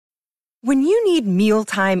When you need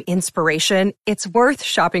mealtime inspiration, it's worth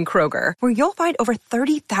shopping Kroger, where you'll find over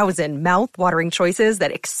 30,000 mouth-watering choices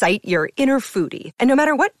that excite your inner foodie. And no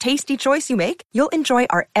matter what tasty choice you make, you'll enjoy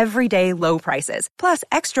our everyday low prices, plus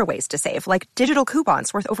extra ways to save, like digital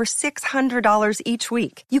coupons worth over $600 each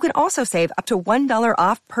week. You can also save up to $1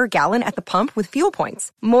 off per gallon at the pump with fuel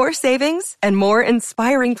points. More savings and more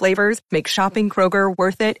inspiring flavors make shopping Kroger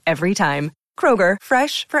worth it every time. Kroger,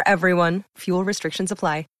 fresh for everyone. Fuel restrictions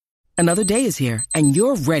apply. Another day is here, and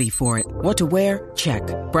you're ready for it. What to wear? Check.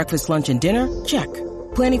 Breakfast, lunch, and dinner? Check.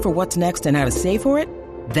 Planning for what's next and how to save for it?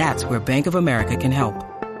 That's where Bank of America can help.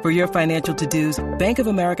 For your financial to-dos, Bank of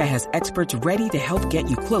America has experts ready to help get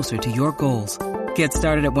you closer to your goals. Get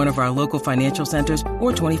started at one of our local financial centers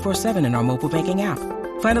or 24/7 in our mobile banking app.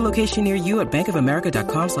 Find a location near you at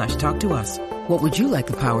bankofamerica.com/talktous. What would you like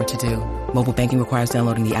the power to do? Mobile banking requires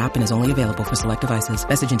downloading the app and is only available for select devices.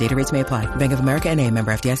 Message and data rates may apply. Bank of America N.A.,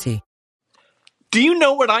 member FDIC. Do you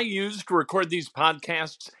know what I use to record these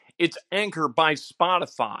podcasts? It's Anchor by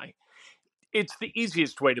Spotify. It's the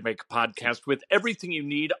easiest way to make a podcast with everything you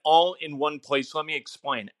need all in one place. Let me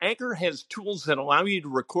explain. Anchor has tools that allow you to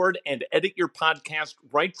record and edit your podcast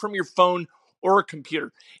right from your phone or a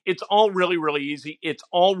computer. It's all really, really easy. It's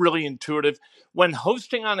all really intuitive. When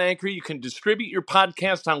hosting on Anchor, you can distribute your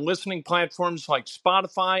podcast on listening platforms like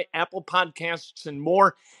Spotify, Apple Podcasts, and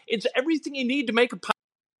more. It's everything you need to make a podcast.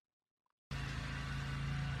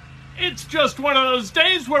 It's just one of those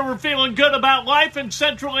days where we're feeling good about life in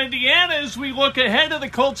Central Indiana as we look ahead to the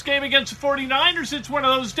Colts game against the 49ers. It's one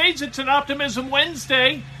of those days. It's an Optimism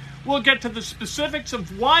Wednesday. We'll get to the specifics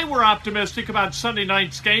of why we're optimistic about Sunday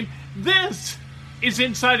night's game. This is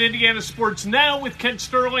Inside Indiana Sports Now with Kent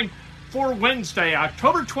Sterling for Wednesday,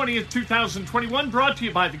 October 20th, 2021, brought to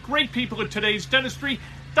you by the great people at Today's Dentistry.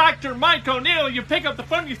 Dr. Mike O'Neill, you pick up the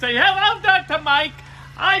phone, you say, "Hello, Dr. Mike.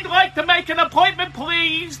 I'd like to make an appointment,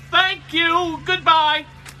 please. Thank you. Goodbye."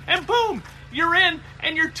 And boom, you're in,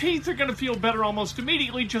 and your teeth are going to feel better almost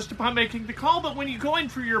immediately just upon making the call. But when you go in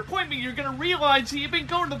for your appointment, you're going to realize that you've been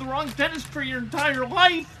going to the wrong dentist for your entire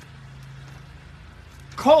life.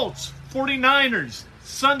 Colts, 49ers,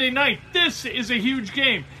 Sunday night. This is a huge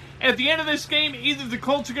game. At the end of this game, either the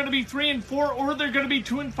Colts are going to be 3-4 or they're going to be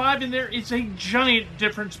 2-5, and there is a giant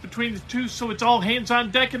difference between the two, so it's all hands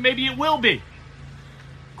on deck, and maybe it will be.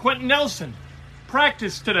 Quentin Nelson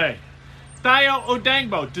practiced today. Dayo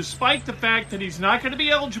Odangbo, despite the fact that he's not going to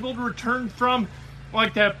be eligible to return from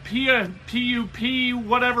like that PUP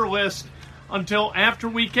whatever list until after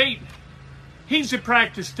week 8, he's at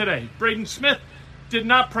practice today. Braden Smith did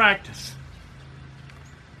not practice.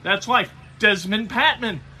 That's life. Desmond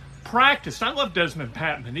Patman practiced. I love Desmond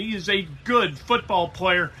Patman. He is a good football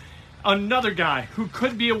player. Another guy who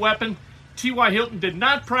could be a weapon. T.Y. Hilton did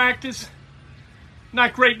not practice.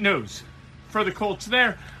 Not great news for the Colts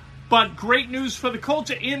there, but great news for the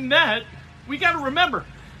Colts in that we got to remember,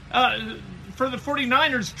 for the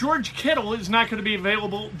 49ers, George Kittle is not going to be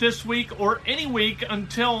available this week or any week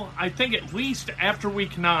until I think at least after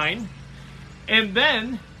week 9. And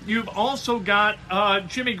then you've also got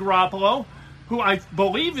Jimmy Garoppolo, who I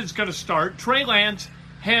believe is going to start. Trey Lance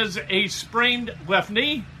has a sprained left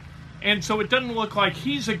knee, and so it doesn't look like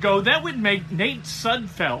he's a go. That would make Nate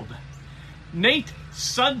Sudfeld.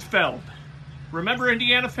 Remember,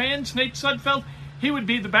 Indiana fans, Nate Sudfeld? He would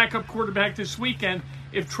be the backup quarterback this weekend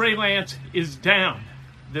if Trey Lance is down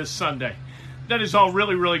this Sunday. That is all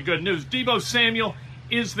really, really good news. Deebo Samuel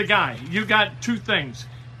is the guy. You got two things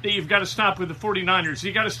that you've got to stop with the 49ers.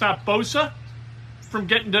 You got to stop Bosa from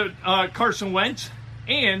getting to Carson Wentz,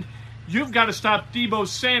 and you've got to stop Deebo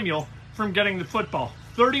Samuel from getting the football.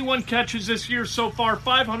 31 catches this year so far,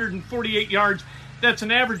 548 yards. That's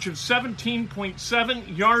an average of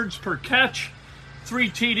 17.7 yards per catch, 3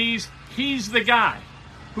 TDs. He's the guy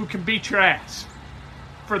who can beat your ass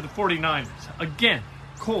for the 49ers. Again,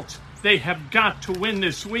 Colts, they have got to win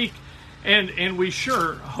this week, and we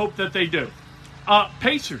sure hope that they do.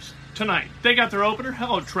 Pacers tonight. They got their opener.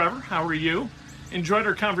 Hello, Trevor. How are you? Enjoyed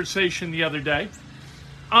our conversation the other day.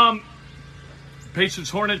 Pacers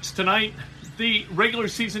Hornets tonight. The regular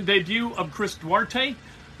season debut of Chris Duarte.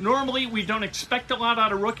 Normally, we don't expect a lot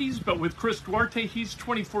out of rookies, but with Chris Duarte, he's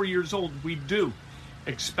 24 years old. We do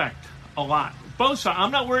expect a lot. Bosa,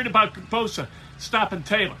 I'm not worried about Bosa stopping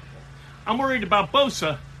Taylor. I'm worried about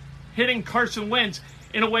Bosa hitting Carson Wentz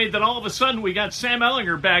in a way that all of a sudden we got Sam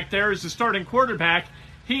Ehlinger back there as the starting quarterback.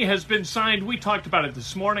 He has been signed. We talked about it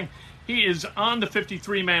this morning. He is on the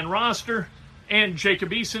 53-man roster, and Jacob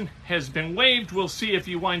Eason has been waived. We'll see if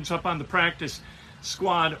he winds up on the practice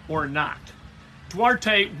squad or not.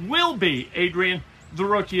 Duarte will be, Adrian, the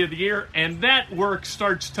Rookie of the Year, and that work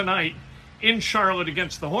starts tonight in Charlotte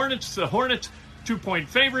against the Hornets. The Hornets, 2-point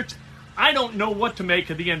favorites. I don't know what to make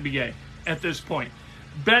of the NBA at this point.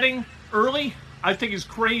 Betting early, I think, is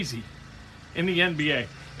crazy in the NBA.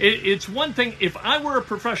 It's one thing, if I were a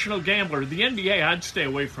professional gambler, the NBA I'd stay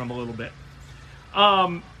away from a little bit.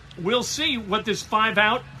 We'll see what this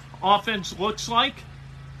 5-out offense looks like.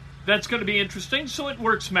 That's going to be interesting. So it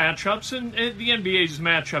works matchups, and the NBA's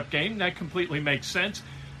matchup game, that completely makes sense.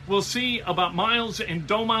 We'll see about Miles and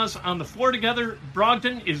Domas on the floor together.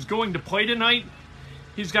 Brogdon is going to play tonight.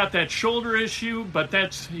 He's got that shoulder issue, but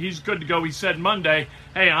he's good to go. He said Monday,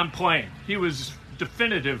 hey, I'm playing. He was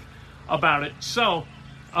definitive about it. So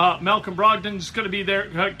Malcolm Brogdon's going to be there.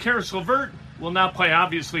 Karis LeVert will not play.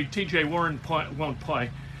 Obviously, TJ Warren won't play.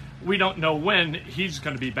 We don't know when he's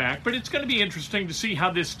going to be back, but it's going to be interesting to see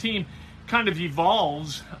how this team kind of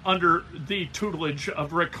evolves under the tutelage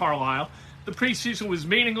of Rick Carlisle. The preseason was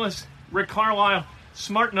meaningless. Rick Carlisle,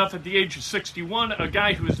 smart enough at the age of 61, a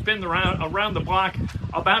guy who has been around the block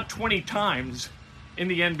about 20 times in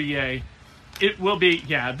the NBA. It will be,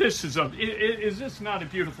 is this not a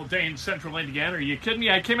beautiful day in central Indiana? Are you kidding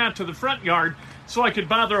me? I came out to the front yard so I could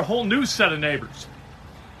bother a whole new set of neighbors.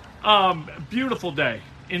 Beautiful day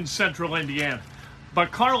in central Indiana.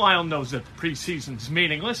 But Carlisle knows that the preseason's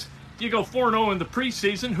meaningless. You go 4-0 in the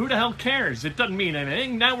preseason, who the hell cares? It doesn't mean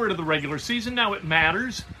anything. Now we're to the regular season. Now it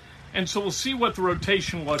matters. And so we'll see what the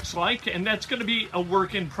rotation looks like, and that's going to be a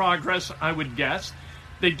work in progress, I would guess.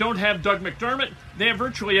 They don't have Doug McDermott. They have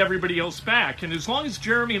virtually everybody else back. And as long as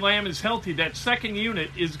Jeremy Lamb is healthy, that second unit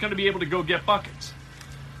is going to be able to go get buckets.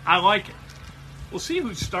 I like it. We'll see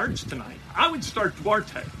who starts tonight. I would start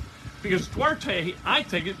Duarte, because Duarte, I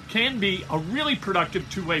think, it can be a really productive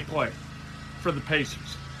two-way player for the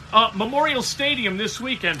Pacers. Memorial Stadium this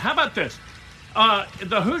weekend. How about this?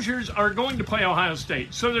 The Hoosiers are going to play Ohio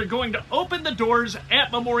State. So they're going to open the doors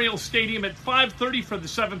at Memorial Stadium at 5:30 for the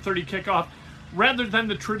 7:30 kickoff rather than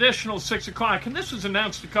the traditional 6 o'clock. And this was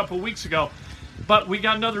announced a couple of weeks ago, but we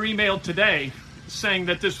got another email today saying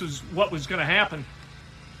that this was what was going to happen.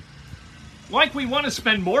 Like we want to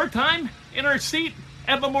spend more time in our seat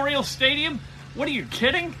at Memorial Stadium? What are you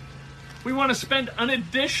kidding? We want to spend an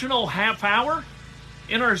additional half hour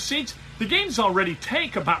in our seats? The games already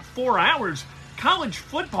take about 4 hours. College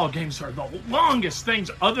football games are the longest things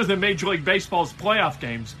other than Major League Baseball's playoff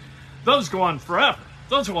games. Those go on forever.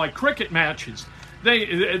 Those are like cricket matches.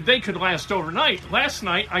 They could last overnight. Last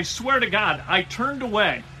night, I swear to God, I turned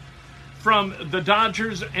away from the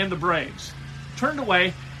Dodgers and the Braves. Turned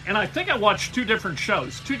away, and I think I watched 2 different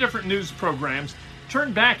shows, 2 different news programs.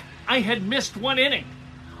 Turned back, I had missed 1 inning.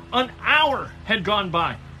 An hour had gone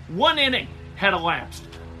by. 1 inning had elapsed.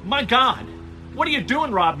 My God, what are you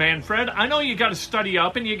doing, Rob Manfred? I know you got to study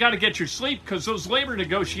up and you got to get your sleep, because those labor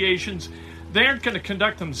negotiations, they aren't going to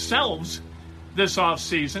conduct themselves this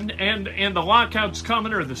offseason, and the lockout's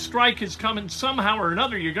coming, or the strike is coming. Somehow or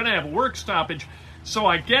another, you're going to have a work stoppage. So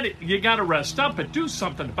I get it. You got to rest up, but do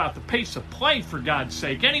something about the pace of play, for God's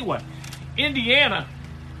sake. Anyway, Indiana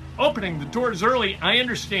opening the doors early. I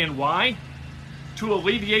understand why. To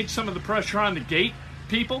alleviate some of the pressure on the gate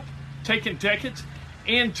people taking tickets,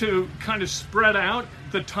 and to kind of spread out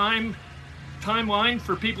the timeline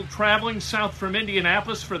for people traveling south from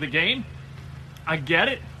Indianapolis for the game. I get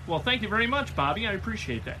it. Well, thank you very much, Bobby. I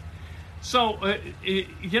appreciate that. So,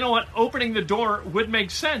 you know what? Opening the door would make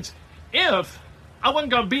sense if I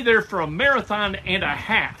wasn't going to be there for a marathon and a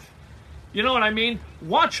half. You know what I mean?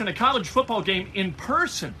 Watching a college football game in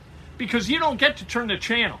person, because you don't get to turn the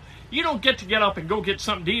channel. You don't get to get up and go get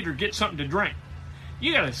something to eat or get something to drink.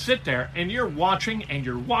 You got to sit there, and you're watching, and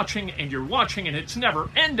you're watching, and you're watching, and it's never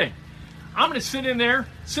ending. I'm going to sit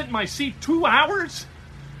in my seat 2 hours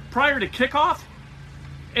prior to kickoff,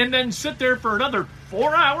 and then sit there for another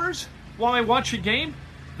 4 hours while I watch a game?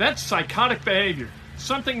 That's psychotic behavior.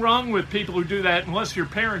 Something wrong with people who do that, unless you're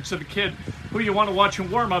parents of a kid who you want to watch in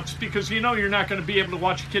warm-ups, because you know you're not going to be able to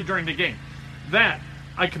watch a kid during the game. That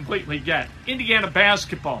I completely get. Indiana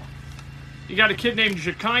basketball. You got a kid named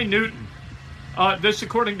Ja'Kai Newton. This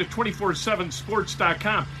according to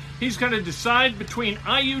 247sports.com. He's going to decide between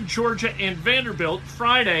IU, Georgia, and Vanderbilt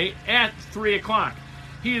Friday at 3 o'clock.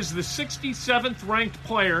 He is the 67th ranked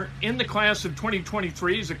player in the class of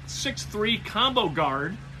 2023. He's a 6'3" combo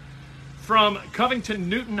guard from Covington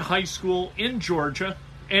Newton High School in Georgia.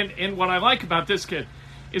 And what I like about this kid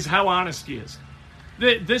is how honest he is.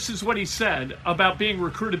 This is what he said about being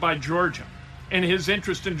recruited by Georgia and his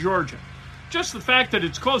interest in Georgia. Just the fact that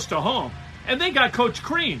it's close to home. And they got Coach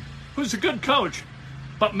Crean, who's a good coach,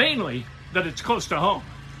 but mainly that it's close to home.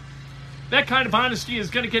 That kind of honesty is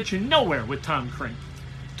going to get you nowhere with Tom Crean.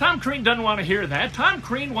 Tom Crean doesn't want to hear that. Tom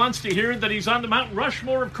Crean wants to hear that he's on the Mount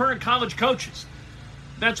Rushmore of current college coaches.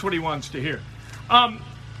 That's what he wants to hear.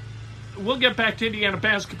 We'll get back to Indiana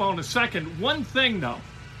basketball in a second. One thing, though,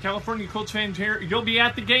 California Colts fans here, you'll be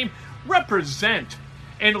at the game. Represent.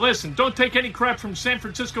 And listen, don't take any crap from San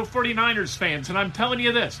Francisco 49ers fans. And I'm telling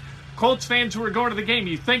you this, Colts fans who are going to the game,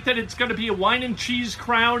 you think that it's going to be a wine and cheese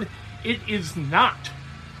crowd? It is not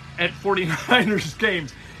at 49ers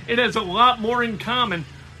games. It has a lot more in common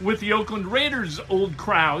with the Oakland Raiders' old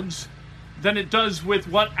crowds than it does with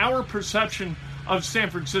what our perception of San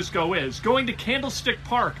Francisco is. Going to Candlestick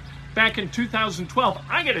Park back in 2012,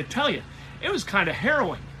 I got to tell you, it was kind of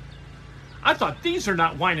harrowing. I thought, these are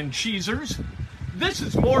not wine and cheesers. This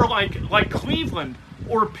is more like Cleveland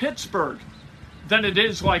or Pittsburgh than it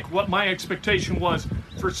is like what my expectation was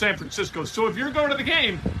for San Francisco. So if you're going to the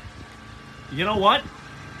game, you know what?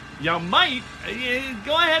 You might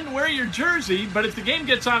go ahead and wear your jersey, but if the game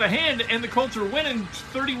gets out of hand and the Colts are winning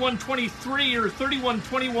 31-23 or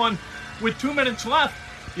 31-21 with 2 minutes left,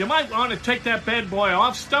 you might want to take that bad boy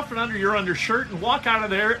off, stuff it under your undershirt, and walk out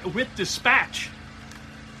of there with dispatch.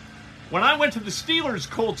 When I went to the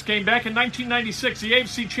Steelers-Colts game back in 1996, the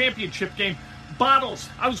AFC Championship game, bottles,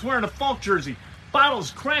 I was wearing a Falk jersey,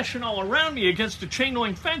 bottles crashing all around me against a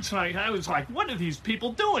chain-link fence, and I was like, what are these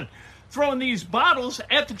people doing? Throwing these bottles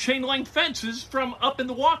at the chain-link fences from up in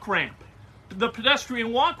the walk ramp, the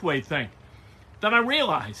pedestrian walkway thing. Then I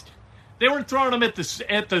realized they weren't throwing them at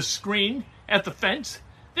the screen, at the fence.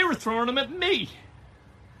 They were throwing them at me.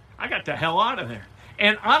 I got the hell out of there.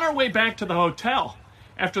 And on our way back to the hotel,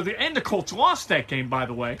 and the Colts lost that game, by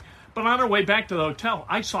the way, but on our way back to the hotel,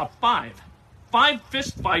 I saw five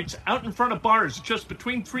fist fights out in front of bars just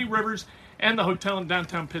between Three Rivers and the hotel in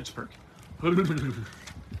downtown Pittsburgh.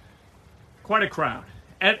 Quite a crowd.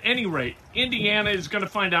 At any rate, Indiana is going to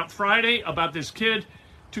find out Friday about this kid,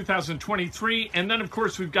 2023. And then, of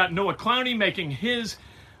course, we've got Noah Clowney making his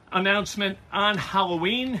announcement on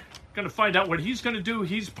Halloween. Going to find out what he's going to do.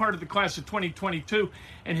 He's part of the class of 2022,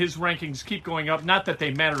 and his rankings keep going up. Not that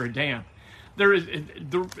they matter a damn. The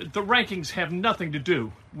rankings have nothing to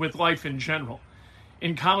do with life in general.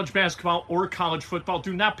 In college basketball or college football,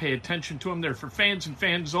 do not pay attention to them. They're for fans and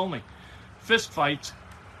fans only. Fist fights.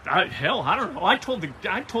 I don't know. I told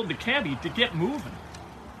the cabbie to get moving.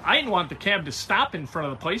 I didn't want the cab to stop in front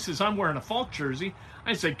of the place as I'm wearing a Falk jersey.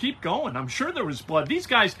 I said, keep going. I'm sure there was blood. These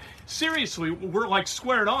guys, seriously, were like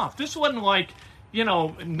squared off. This wasn't like,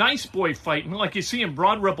 nice boy fighting like you see in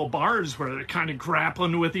Broad Ripple bars where they're kind of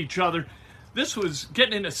grappling with each other. This was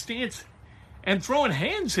getting in a stance and throwing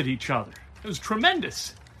hands at each other. It was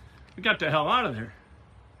tremendous. We got the hell out of there.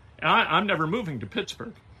 And I'm never moving to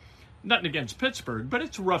Pittsburgh. Nothing against Pittsburgh, but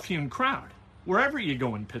it's a rough-hewn crowd, wherever you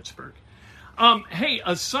go in Pittsburgh. Hey,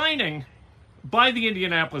 a signing by the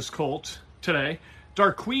Indianapolis Colts today,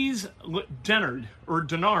 Darqueze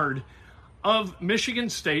Dennard of Michigan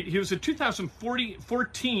State. He was a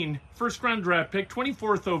 2014 first-round draft pick,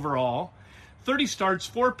 24th overall, 30 starts,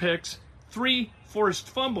 4 picks, 3 forced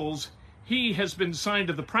fumbles. He has been signed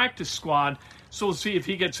to the practice squad, so we'll see if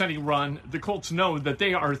he gets any run. The Colts know that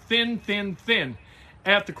they are thin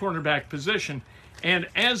at the cornerback position, and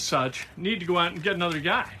as such, need to go out and get another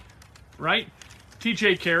guy, right?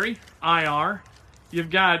 TJ Carey, IR. You've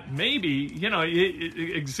got maybe,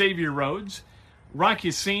 Xavier Rhodes. Rock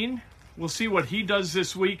Ya-Sin, we'll see what he does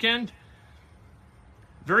this weekend.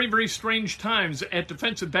 Very, very strange times at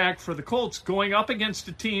defensive back for the Colts, going up against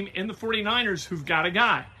a team in the 49ers who've got a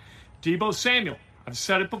guy. Deebo Samuel, I've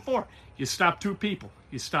said it before. You stop 2 people.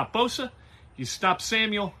 You stop Bosa, you stop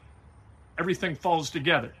Samuel, everything falls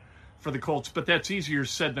together for the Colts, but that's easier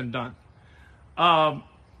said than done.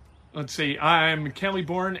 Let's see. I'm Cali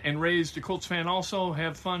born and raised a Colts fan also.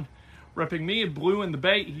 Have fun repping me in blue in the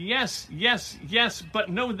Bay. Yes, but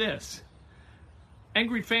know this.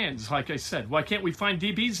 Angry fans, like I said. Why can't we find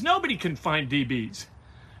DBs? Nobody can find DBs.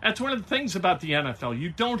 That's one of the things about the NFL. You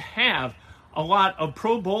don't have a lot of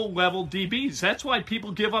Pro Bowl level DBs. That's why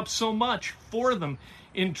people give up so much for them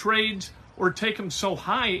in trades or take them so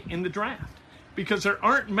high in the draft, because there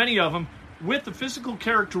aren't many of them with the physical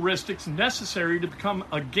characteristics necessary to become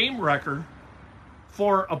a game wrecker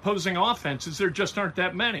for opposing offenses. There just aren't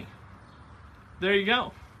that many. There you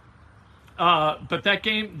go. But that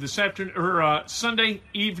game this afternoon or Sunday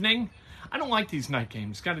evening, I don't like these night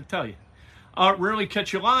games, got to tell you. Rarely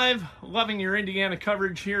catch you live. Loving your Indiana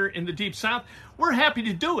coverage here in the Deep South. We're happy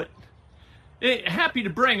to do it. Happy to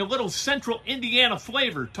bring a little central Indiana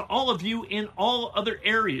flavor to all of you in all other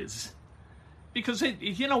areas. Because,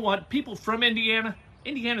 you know what? People from Indiana,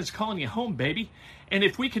 Indiana's calling you home, baby. And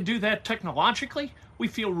if we can do that technologically, we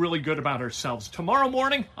feel really good about ourselves. Tomorrow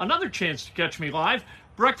morning, another chance to catch me live,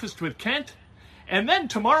 Breakfast with Kent. And then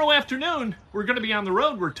tomorrow afternoon, we're going to be on the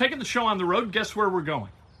road. We're taking the show on the road. Guess where we're going?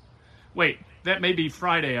 Wait, that may be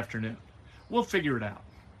Friday afternoon. We'll figure it out.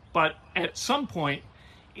 But at some point,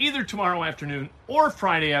 either tomorrow afternoon or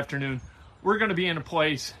Friday afternoon, we're going to be in a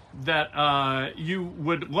place that you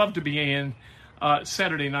would love to be in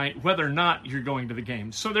Saturday night, whether or not you're going to the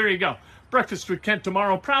game. So there you go. Breakfast with Kent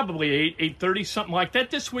tomorrow, probably 8:30, something like that.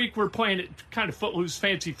 This week we're playing it kind of footloose,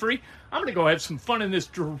 fancy-free. I'm going to go have some fun in this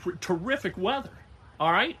terrific weather.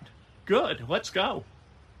 All right? Good. Let's go.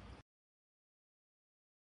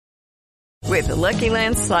 With the Lucky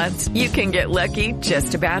Land Slots, you can get lucky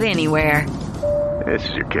just about anywhere. This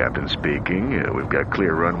is your captain speaking. We've got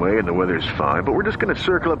clear runway and the weather's fine, but we're just going to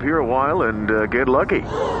circle up here a while and get lucky.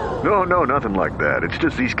 No, nothing like that. It's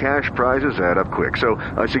just these cash prizes add up quick. So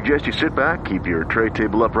I suggest you sit back, keep your tray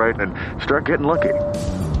table upright, and start getting lucky.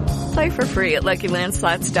 Play for free at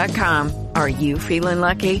LuckyLandSlots.com. Are you feeling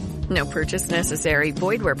lucky? No purchase necessary.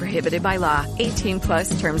 Void where prohibited by law.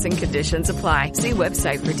 18+ terms and conditions apply. See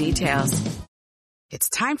website for details. It's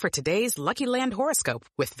time for today's Lucky Land horoscope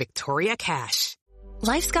with Victoria Cash.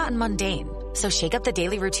 Life's gotten mundane, so shake up the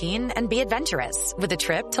daily routine and be adventurous with a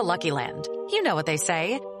trip to Lucky Land. You know what they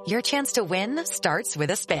say, your chance to win starts with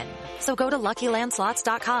a spin. So go to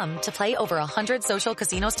LuckyLandSlots.com to play over 100 social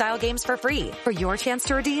casino-style games for free for your chance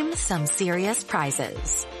to redeem some serious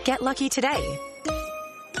prizes. Get lucky today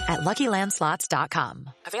at LuckyLandSlots.com.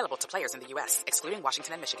 Available to players in the U.S., excluding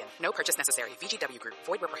Washington and Michigan. No purchase necessary. VGW Group.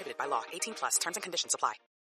 Void where prohibited by law. 18+. Terms and conditions apply.